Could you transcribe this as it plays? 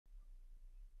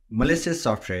Malicious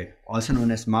software, also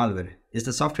known as malware, is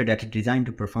the software that is designed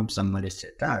to perform some malicious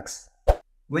tasks.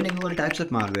 When you Google types of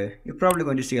malware, you're probably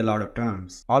going to see a lot of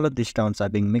terms. All of these terms are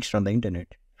being mixed on the internet.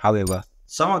 However,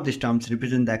 some of these terms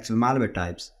represent the actual malware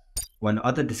types, while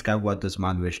others describe what those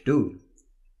malwares do.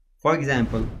 For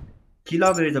example,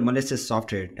 keylogger is a malicious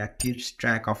software that keeps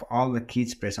track of all the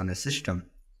keys pressed on a system.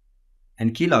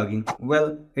 And keylogging,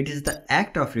 well, it is the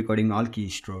act of recording all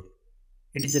keystrokes.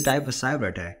 It is a type of cyber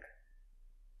attack.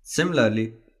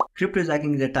 Similarly,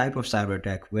 cryptojacking is a type of cyber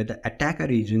attack where the attacker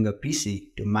is using a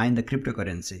PC to mine the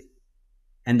cryptocurrency.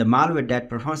 And the malware that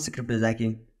performs the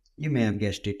cryptojacking, you may have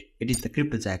guessed it, it is the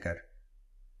cryptojacker.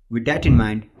 With that in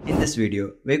mind, in this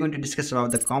video, we're going to discuss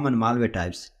about the common malware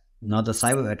types, not the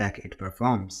cyber attack it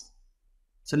performs.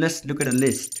 So let's look at a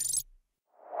list.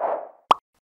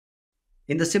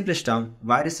 In the simplest term,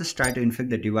 viruses try to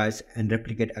infect the device and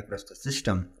replicate across the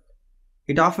system.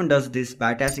 It often does this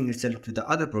by attaching itself to the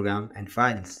other program and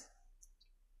files.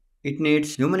 It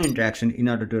needs human interaction in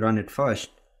order to run it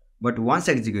first, but once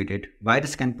executed,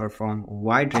 virus can perform a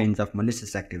wide range of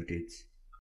malicious activities.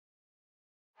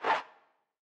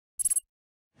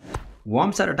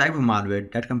 Worms are a type of malware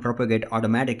that can propagate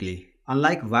automatically.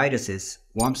 Unlike viruses,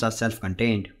 worms are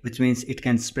self-contained, which means it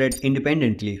can spread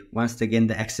independently once they gain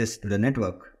the access to the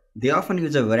network. They often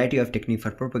use a variety of techniques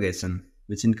for propagation,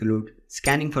 which include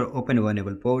scanning for open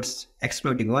vulnerable ports,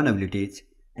 exploiting vulnerabilities,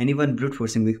 and even brute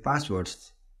forcing weak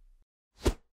passwords.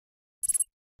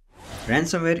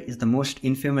 Ransomware is the most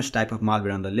infamous type of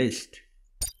malware on the list.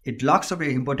 It locks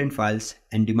away important files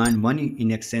and demands money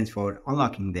in exchange for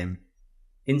unlocking them.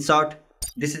 In short,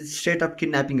 this is straight up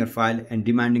kidnapping a file and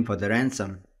demanding for the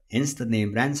ransom, hence the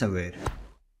name ransomware.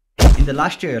 In the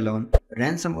last year alone,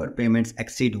 ransomware payments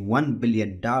exceed $1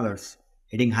 billion,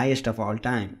 hitting highest of all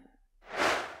time.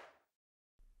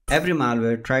 Every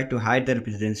malware tried to hide their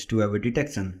presence to avoid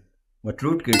detection, but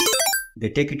rootkits, they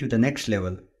take it to the next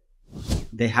level.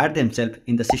 They hide themselves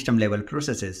in the system level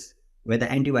processes, where the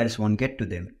antivirus won't get to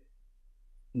them.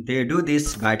 They do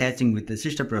this by attaching with the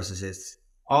system processes,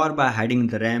 or by hiding in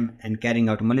the RAM and carrying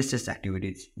out malicious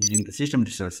activities using the system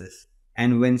resources.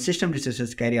 And when system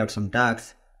resources carry out some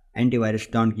tasks, antivirus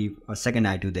don't give a second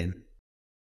eye to them.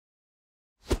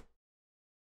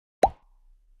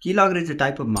 Keylogger is a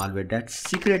type of malware that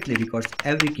secretly records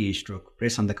every keystroke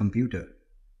pressed on the computer.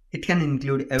 It can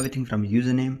include everything from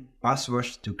username,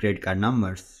 passwords to credit card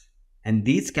numbers. And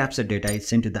these captured data is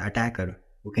sent to the attacker,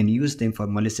 who can use them for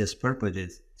malicious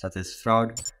purposes such as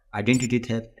fraud, identity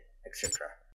theft, etc.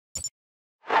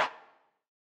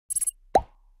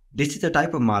 This is a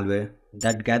type of malware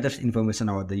that gathers information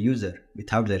about the user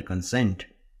without their consent.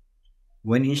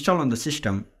 When installed on the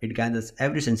system, it gathers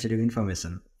every sensitive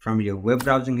information, from your web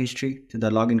browsing history to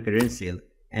the login credential,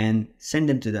 and send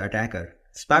them to the attacker.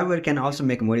 Spyware can also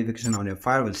make a modification on your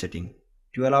firewall setting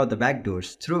to allow the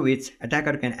backdoors through which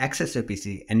attacker can access your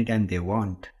PC anytime they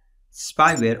want.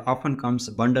 Spyware often comes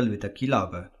bundled with a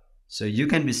keylogger, so you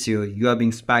can be sure you are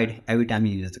being spied every time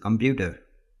you use the computer.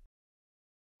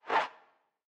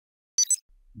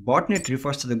 Botnet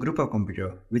refers to the group of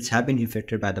computers which have been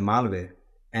infected by the malware,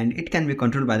 and it can be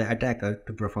controlled by the attacker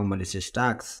to perform malicious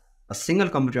tasks. A single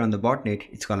computer on the botnet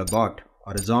is called a bot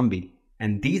or a zombie,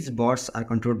 and these bots are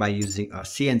controlled by using a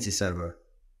CNC server.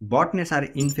 Botnets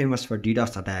are infamous for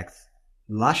DDoS attacks.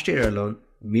 Last year alone,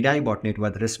 Mirai botnet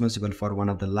was responsible for one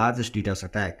of the largest DDoS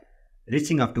attacks,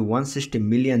 reaching up to 160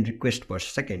 million requests per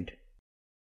second.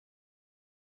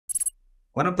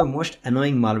 One of the most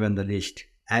annoying malware on the list,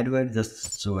 adware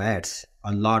just show ads,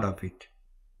 a lot of it.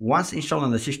 Once installed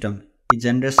on the system, it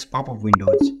generates pop-up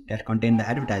windows that contain the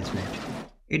advertisement.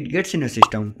 It gets in a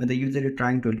system when the user is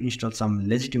trying to install some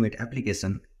legitimate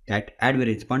application that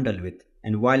adware is bundled with.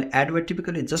 And while adware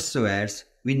typically just show ads,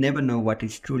 we never know what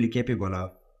it's truly capable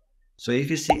of. So if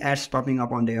you see ads popping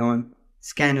up on their own,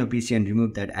 scan your PC and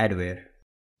remove that adware.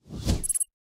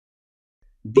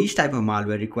 These type of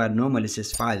malware require no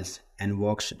malicious files and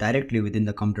works directly within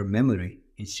the computer memory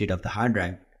instead of the hard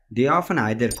drive. They often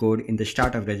hide their code in the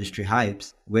startup registry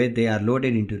heaps, where they are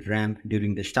loaded into RAM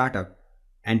during the startup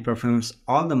and performs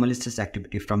all the malicious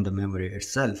activity from the memory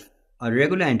itself. A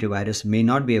regular antivirus may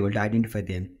not be able to identify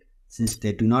them since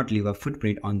they do not leave a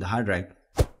footprint on the hard drive.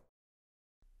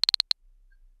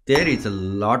 There is a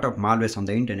lot of malwares on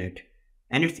the internet,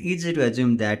 and it's easy to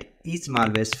assume that each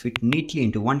malware fit neatly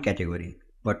into one category,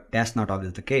 but that's not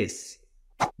always the case.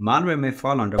 Malware may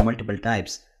fall under multiple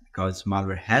types because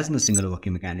malware has no single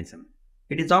working mechanism.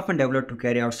 It is often developed to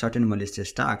carry out certain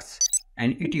malicious tasks,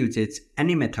 and it uses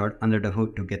any method under the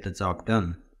hood to get the job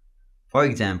done. For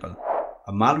example,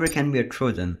 a malware can be a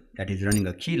Trojan that is running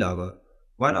a keylogger,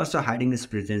 while also hiding its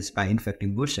presence by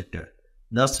infecting boot sector,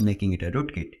 thus making it a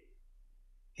rootkit.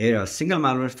 Here, a single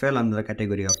malware fell under the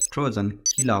category of Trojan,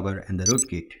 keylogger, and the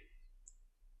rootkit.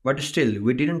 But still,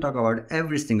 we didn't talk about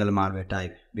every single malware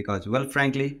type because, well,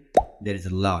 frankly, there is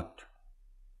a lot.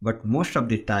 But most of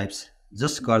the types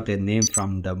just got their name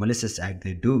from the malicious act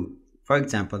they do. For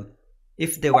example,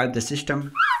 if they wipe the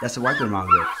system, that's a wiper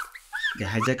malware. They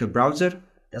hijack a browser,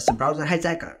 that's a browser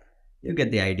hijacker. You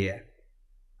get the idea.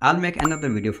 I'll make another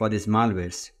video for these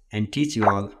malwares and teach you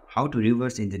all how to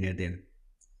reverse engineer them.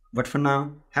 But for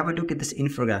now, have a look at this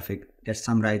infographic that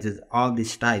summarizes all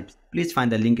these types. Please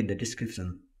find the link in the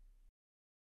description.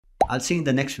 I'll see you in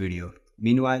the next video.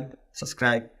 Meanwhile,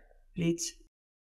 subscribe, please.